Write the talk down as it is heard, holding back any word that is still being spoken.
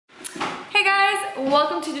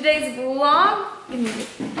welcome to today's vlog. Give me a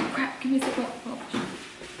second. Oh.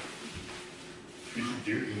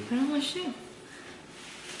 Put on my shoe.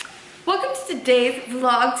 Welcome to today's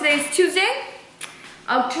vlog. Today is Tuesday,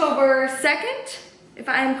 October 2nd, if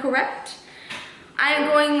I am correct.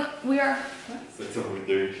 We are October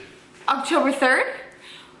 3rd. October 3rd.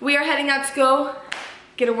 We are heading out to go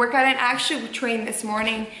get a workout in. Actually, we trained this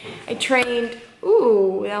morning. I trained,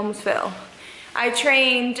 ooh, that almost fell. I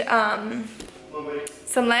trained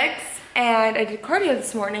some legs and I did cardio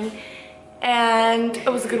this morning and it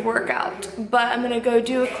was a good workout. But I'm gonna go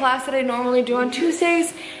do a class that I normally do on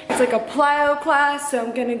Tuesdays. It's like a plyo class, so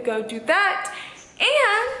I'm gonna go do that.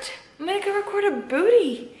 And I'm gonna go record a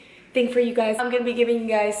booty thing for you guys. I'm gonna be giving you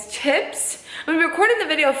guys tips. I'm gonna be recording the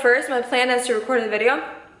video first. My plan is to record the video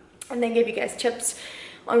and then give you guys tips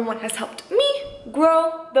on what has helped me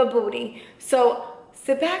grow the booty. So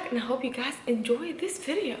sit back and I hope you guys enjoy this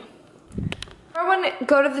video. I want to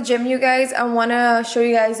go to the gym, you guys. I want to show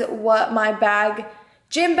you guys what my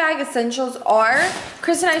gym bag essentials are.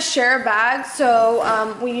 Chris and I share a bag,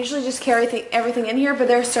 so we usually just carry everything in here, but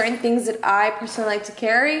there are certain things that I personally like to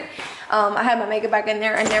carry. I have my makeup bag in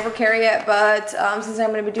there. I never carry it, but since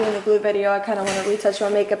I'm going to be doing the glute video, I kind of want to retouch my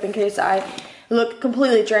makeup in case I look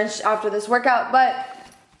completely drenched after this workout. But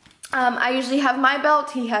I usually have my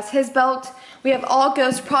belt. He has his belt. We have all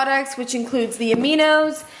Ghost products, which includes the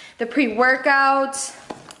aminos, the pre-workout,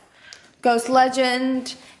 Ghost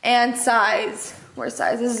Legend, and Size. Where's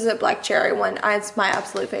Size? This is a black cherry one. It's my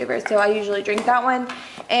absolute favorite, so I usually drink that one.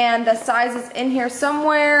 And the Size is in here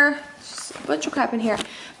somewhere. Just a bunch of crap in here.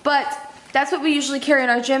 But that's what we usually carry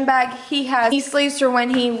in our gym bag. He has knee sleeves for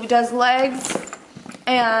when he does legs.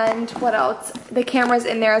 And what else? The camera's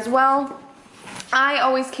in there as well. I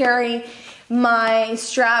always carry my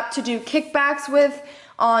strap to do kickbacks with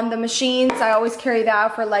on the machines. I always carry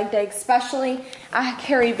that for leg day especially. I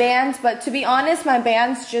carry bands, but to be honest, my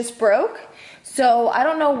bands just broke. So I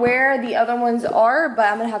don't know where the other ones are, but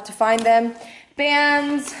I'm gonna have to find them.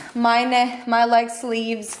 Bands, my leg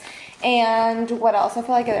sleeves, and what else? I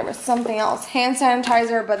feel like there was something else. Hand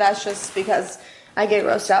sanitizer, but that's just because I get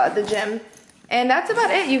grossed out at the gym. And that's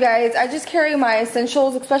about it, you guys. I just carry my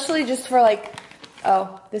essentials, especially just for like,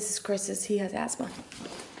 oh, this is Chris's, he has asthma.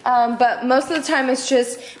 But most of the time it's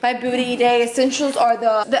just my booty day essentials are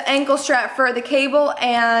the ankle strap for the cable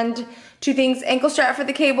and two things, ankle strap for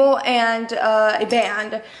the cable and a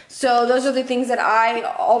band. So those are the things that I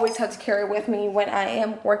always have to carry with me when I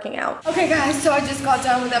am working out. Okay guys, so I just got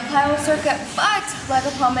done with that plyo circuit, but like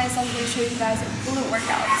I promised, I'm going to show you guys glute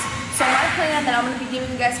workouts. So my plan that I'm going to be giving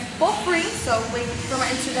you guys for free, so wait for my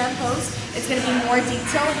Instagram post, it's going to be more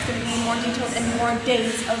detailed, it's going to be more detailed and more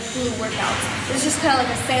days of glute workouts. It's just kind of like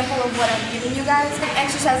a sample of what I'm giving you guys, and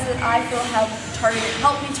exercises that I feel help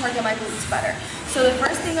me target my glutes better. So the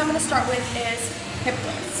first thing I'm going to start with is hip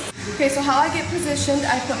thrusts. Okay, so how I get positioned,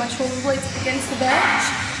 I put my shoulder blades against the bench,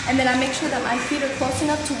 and then I make sure that my feet are close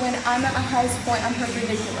enough to when I'm at my highest point, I'm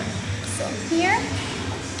perpendicular. So here,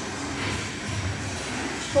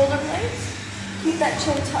 shoulder blades, keep that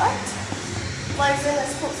chin tucked, legs in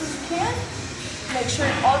as close as you can. Make sure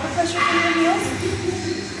all the pressure from your heels,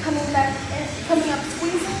 coming back in, coming up,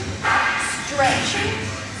 squeezing, stretching,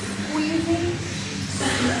 squeezing,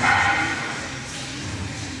 stretching.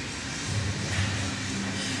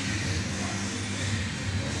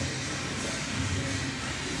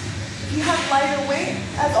 If you have lighter weight,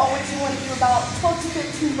 as always, you want to do about 12 to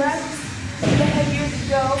 15 breaths. The heavier you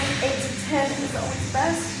go, 8 to 10 is always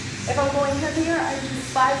best. If I'm going heavier, I do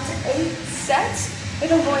 5 to 8 sets.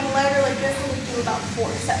 If I'm going lighter like this, I'm going to do about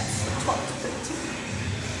 4 sets, 12 to 15.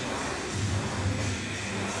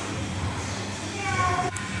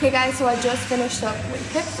 Okay guys, so I just finished up with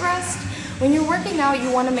hip thrust. When you're working out,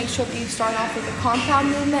 you want to make sure that you start off with a compound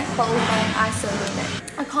movement followed by an iso movement.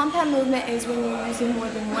 A compound movement is when you're using more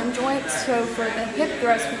than one joint. So for the hip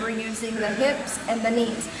thrust, we're using the hips and the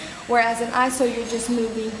knees. Whereas in iso, you're just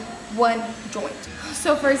moving one joint.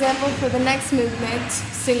 So for example, for the next movement,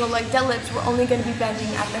 single leg deadlifts, we're only going to be bending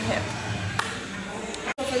at the hip.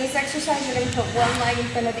 So for this exercise, you're going to put one leg in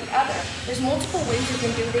front of the other. There's multiple ways you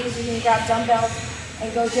can do these. You can grab dumbbells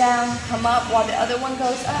and go down, come up while the other one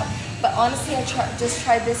goes up. But honestly, I just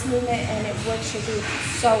tried this movement and it works your glutes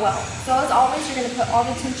so well. So as always, you're going to put all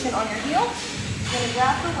the tension on your heel. You're going to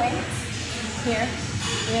grab the weights here.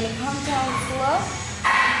 You're going to come down slow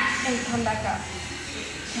and come back up.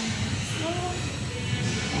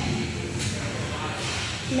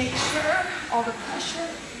 Make sure all the pressure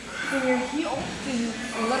in your heel, so you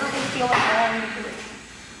literally feel it all in your glute.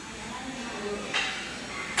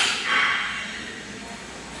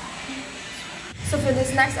 So for this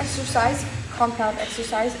next exercise, compound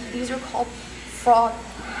exercise. These are called frog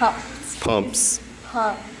pumps. Pumps.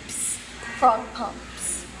 Pumps. Frog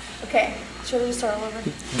pumps. Okay, should we start all over?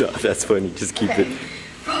 No, that's funny. Just keep it.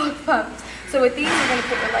 Frog pumps. So with these, you're gonna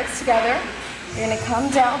put your legs together. You're gonna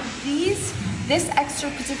come down. This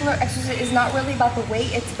particular exercise is not really about the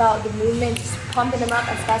weight. It's about the movement, just pumping them up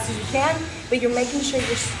as fast as you can. But you're making sure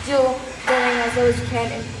you're still going as low as you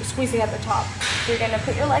can and squeezing at the top. So you're gonna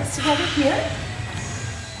put your legs together here.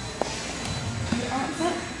 Your arms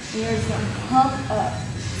up. And you're just gonna pump up.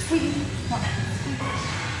 Squeeze, pump, squeeze.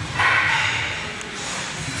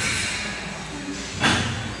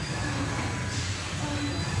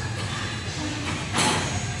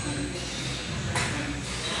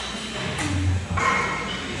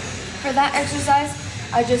 For that exercise,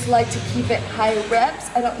 I just like to keep it high reps.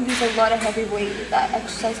 I don't use a lot of heavy weight with that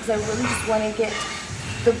exercise because I really just want to get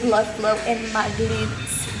the blood flow in my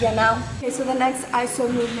glutes, you know? Okay, so the next ISO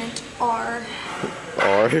movement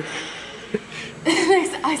the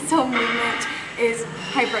next ISO movement is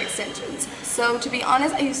hyperextensions. So to be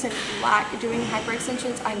honest, I used to like doing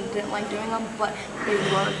hyperextensions. I didn't like doing them, but they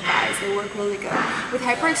work, guys. They work really good. With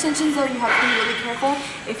hyperextensions though, you have to be really careful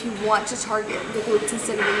if you want to target the glutes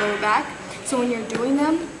instead of the lower back. So when you're doing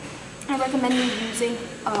them, I recommend you using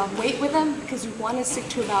weight with them because you want to stick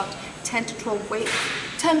to about 10 to 12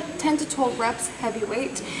 reps heavy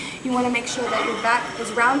weight. You want to make sure that your back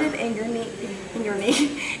is rounded and your knee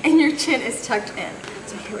and your chin is tucked in.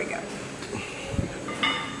 So here we go.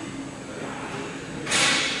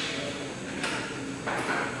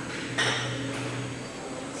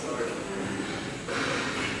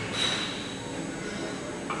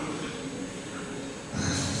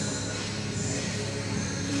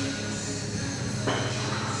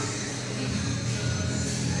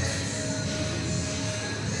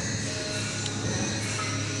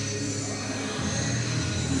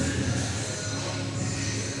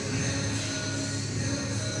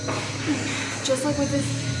 Just like with the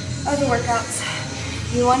other workouts,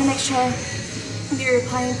 you want to make sure that you're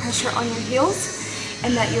applying pressure on your heels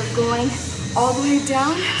and that you're going all the way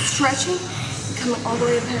down, stretching, and coming all the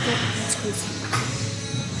way back up and squeezing.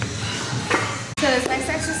 So this next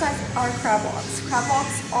exercise are crab walks. Crab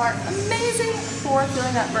walks are amazing for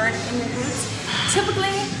feeling that burn in your glutes.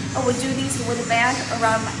 Typically, I would do these with a band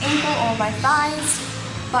around my ankle or my thighs,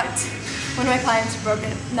 but one of my clients broke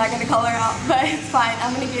it. I'm not gonna call her out, but it's fine.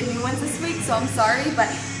 I'm gonna get new ones this week, so I'm sorry, but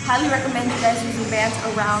highly recommend you guys using bands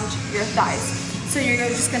around your thighs. So you're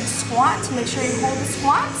just gonna squat. Make sure you hold the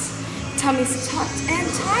squat. Tummy's tucked and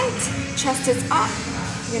tight. Chest is up.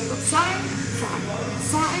 You're gonna go side, side,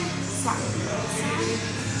 side, side, side.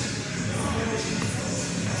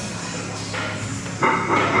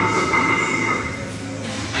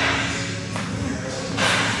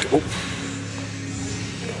 Oh.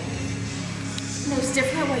 There's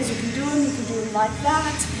different ways you can do them. You can do them like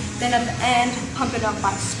that. Then at the end, pump it up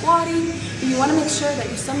by squatting. And you want to make sure that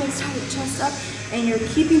your stomach's tight, your chest up, and you're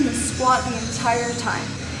keeping the squat the entire time.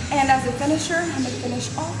 And as a finisher, I'm going to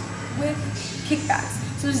finish off with kickbacks.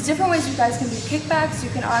 So there's different ways you guys can do kickbacks. You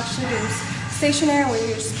can actually do stationary where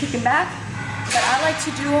you're just kicking back. But I like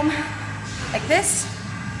to do them like this,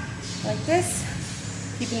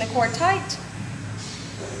 keeping the core tight.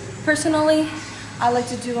 Personally, I like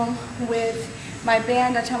to do them with my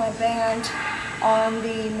band. I tie my band on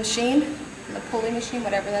the machine, the pulley machine,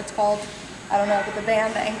 whatever that's called. I don't know, but the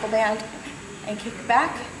band, the ankle band, and kick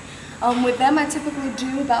back. With them, I typically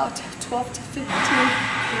do about 12 to 15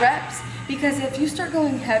 reps because if you start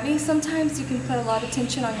going heavy, sometimes you can put a lot of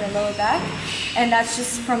tension on your lower back, and that's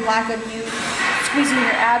just from lack of you squeezing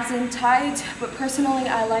your abs in tight. But personally,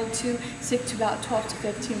 I like to stick to about 12 to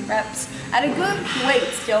 15 reps at a good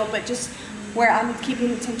weight still, but just where I'm keeping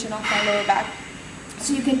the tension off my lower back.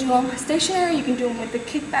 So you can do them stationary, you can do them with the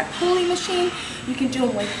kickback pulley machine, you can do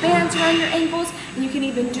them with bands around your ankles, and you can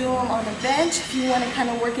even do them on a bench if you want to kind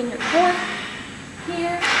of work in your core.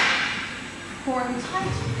 Here, core and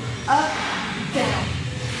tight, up, down,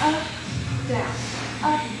 up, down,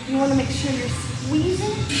 up. You want to make sure you're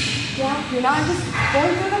squeezing down. You're not just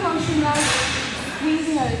going through the motion, now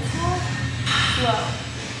squeezing at a top, slow.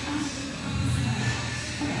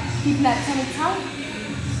 Keeping that tummy tight.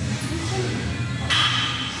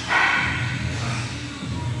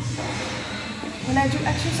 When I do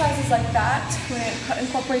exercises like that, when it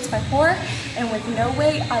incorporates my core and with no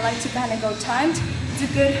weight, I like to kind of go timed. It's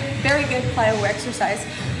a good, very good plyo exercise.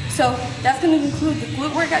 So that's going to conclude the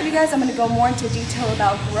glute workout, you guys. I'm going to go more into detail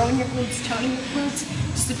about growing your glutes, toning your glutes,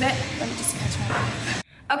 just a bit. Let me just catch my breath.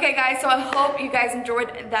 Okay guys, so I hope you guys enjoyed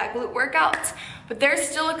that glute workout, but there's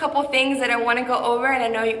still a couple things that I want to go over, and I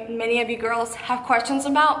know many of you girls have questions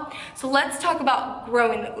about. So let's talk about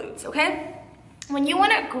growing the glutes, okay? When you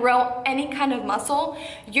want to grow any kind of muscle,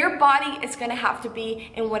 your body is going to have to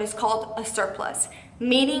be in what is called a surplus,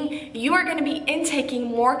 meaning you are going to be intaking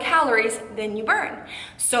more calories than you burn.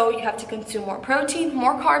 So you have to consume more protein,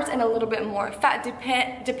 more carbs, and a little bit more fat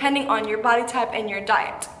depending on your body type and your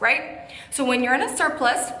diet, right? So when you're in a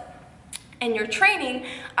surplus and you're training,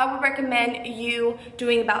 I would recommend you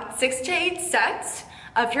doing about 6 to 8 sets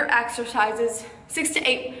of your exercises, 6 to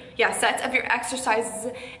 8 sets of your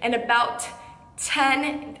exercises, and about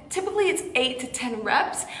 10, typically it's 8 to 10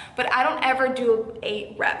 reps, but I don't ever do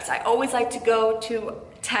 8 reps. I always like to go to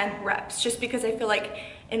 10 reps just because I feel like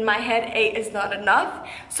in my head 8 is not enough.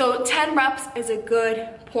 So 10 reps is a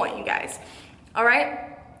good point, you guys. All right.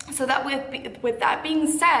 So that with that being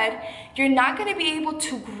said, you're not going to be able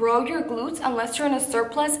to grow your glutes unless you're in a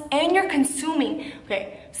surplus and you're consuming.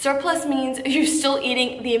 Okay, surplus means you're still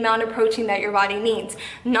eating the amount of protein that your body needs,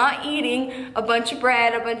 not eating a bunch of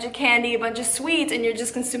bread, a bunch of candy, a bunch of sweets, and you're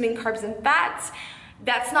just consuming carbs and fats.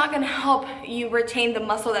 That's not going to help you retain the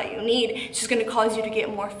muscle that you need. It's just going to cause you to get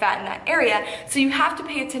more fat in that area. So you have to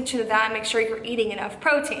pay attention to that and make sure you're eating enough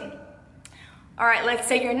protein. All right, let's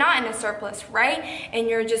say you're not in a surplus, right? And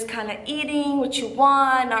you're just kind of eating what you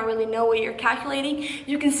want, not really know what you're calculating.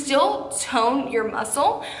 You can still tone your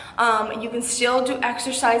muscle. You can still do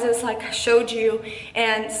exercises like I showed you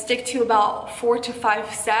and stick to about 4 to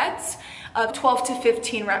 5 sets of 12 to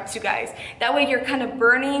 15 reps, you guys. That way you're kind of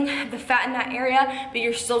burning the fat in that area, but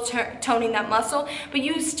you're still toning that muscle. But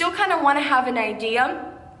you still kind of want to have an idea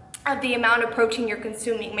of the amount of protein you're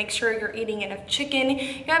consuming. Make sure you're eating enough chicken,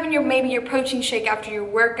 you're having maybe your protein shake after your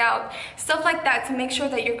workout, stuff like that, to make sure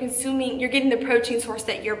that you're getting the protein source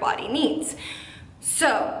that your body needs.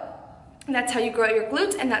 So that's how you grow your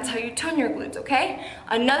glutes, and that's how you tone your glutes, okay?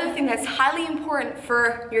 Another thing that's highly important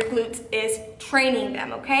for your glutes is training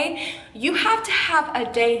them, okay? You have to have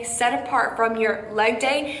a day set apart from your leg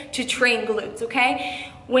day to train glutes, okay?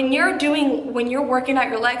 When you're working out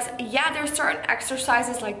your legs, yeah, there's certain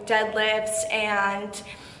exercises like deadlifts and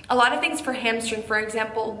a lot of things for hamstring, for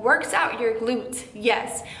example, works out your glutes,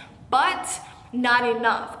 yes, but not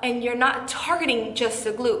enough, and you're not targeting just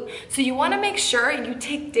the glute. So you want to make sure you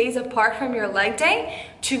take days apart from your leg day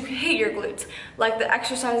to hit your glutes. Like the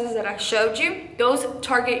exercises that I showed you, those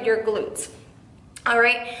target your glutes. All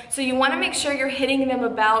right, so you want to make sure you're hitting them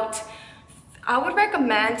about, I would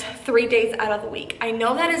recommend 3 days out of the week. I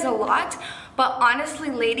know that is a lot, but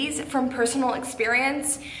honestly, ladies, from personal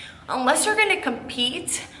experience, unless you're gonna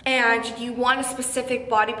compete and you want a specific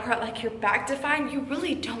body part like your back defined, you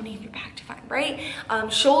really don't need your back defined, right?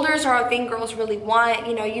 Shoulders are a thing girls really want.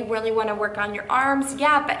 You know, you really want to work on your arms,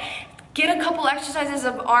 yeah, but get a couple exercises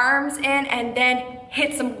of arms in and then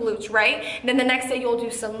hit some glutes, right? And then the next day you'll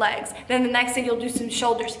do some legs. Then the next day you'll do some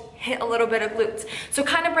shoulders, hit a little bit of glutes. So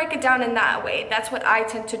kind of break it down in that way. That's what I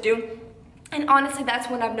tend to do. And honestly, that's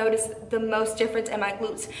when I've noticed the most difference in my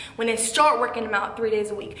glutes. When I start working them out 3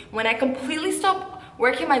 days a week. When I completely stop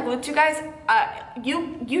working my glutes, you guys,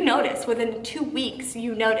 you notice within 2 weeks,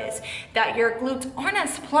 you notice that your glutes aren't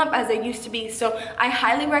as plump as they used to be. So I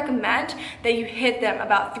highly recommend that you hit them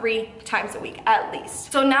about 3 times a week at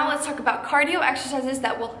least. So now let's talk about cardio exercises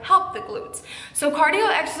that will help the glutes. So cardio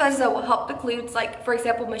exercises that will help the glutes, like for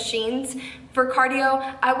example, machines. For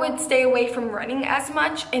cardio, I would stay away from running as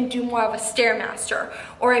much and do more of a Stairmaster.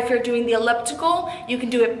 Or if you're doing the elliptical, you can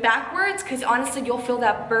do it backwards, because honestly, you'll feel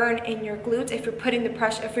that burn in your glutes if you're putting the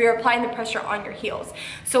pressure, if you're applying the pressure on your heels.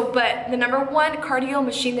 So, but the number one cardio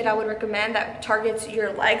machine that I would recommend that targets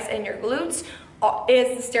your legs and your glutes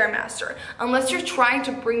is the Stairmaster. Unless you're trying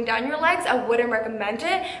to bring down your legs, I wouldn't recommend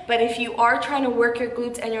it. But if you are trying to work your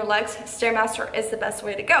glutes and your legs, Stairmaster is the best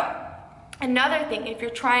way to go. Another thing, if you're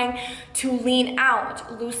trying to lean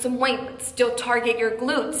out, lose some weight, but still target your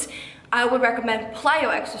glutes, I would recommend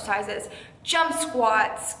plyo exercises, jump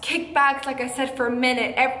squats, kickbacks, like I said, for a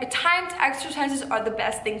minute. Timed exercises are the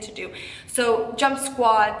best thing to do. So jump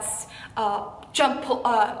squats,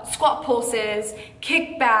 squat pulses,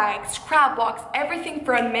 kickbacks, crab walks, everything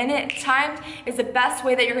for a minute timed is the best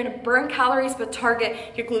way that you're gonna burn calories but target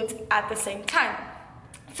your glutes at the same time.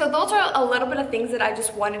 So those are a little bit of things that I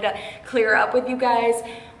just wanted to clear up with you guys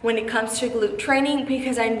when it comes to glute training,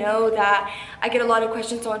 because I know that I get a lot of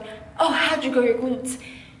questions on, oh, how'd you grow your glutes?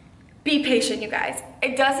 Be patient, you guys.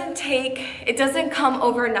 It doesn't come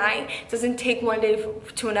overnight. It doesn't take one day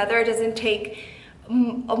to another. It doesn't take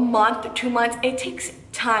a month or 2 months. It takes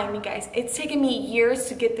time, you guys. It's taken me years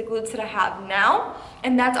to get the glutes that I have now,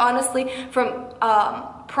 and that's honestly from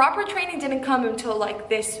proper training didn't come until like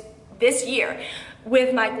this year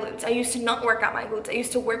with my glutes. I used to not work out my glutes. I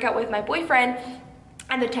used to work out with my boyfriend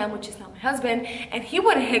at the time, which is now my husband, and he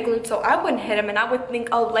wouldn't hit glutes, so I wouldn't hit him, and I would think,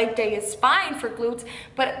 oh, leg day is fine for glutes,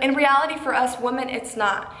 but in reality for us women, it's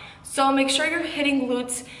not. So make sure you're hitting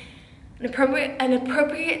glutes an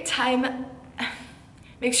appropriate time.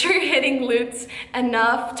 Make sure you're hitting glutes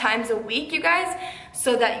enough times a week, you guys,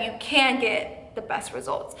 so that you can get the best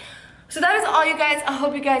results. So that is all, you guys. I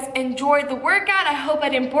hope you guys enjoyed the workout. I hope I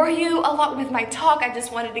didn't bore you a lot with my talk. I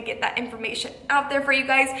just wanted to get that information out there for you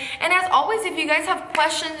guys. And as always, if you guys have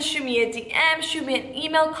questions, shoot me a DM, shoot me an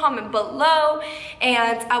email, comment below,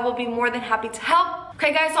 and I will be more than happy to help.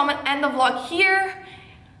 Okay, guys, so I'm gonna end the vlog here.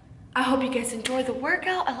 I hope you guys enjoyed the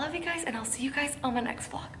workout. I love you guys, and I'll see you guys on my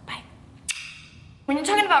next vlog. Bye. When you're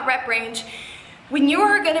talking about rep range, when you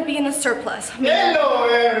are going to be in a surplus. Hello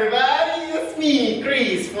everybody, it's me,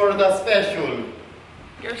 Chris, for the special.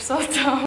 You're so dumb.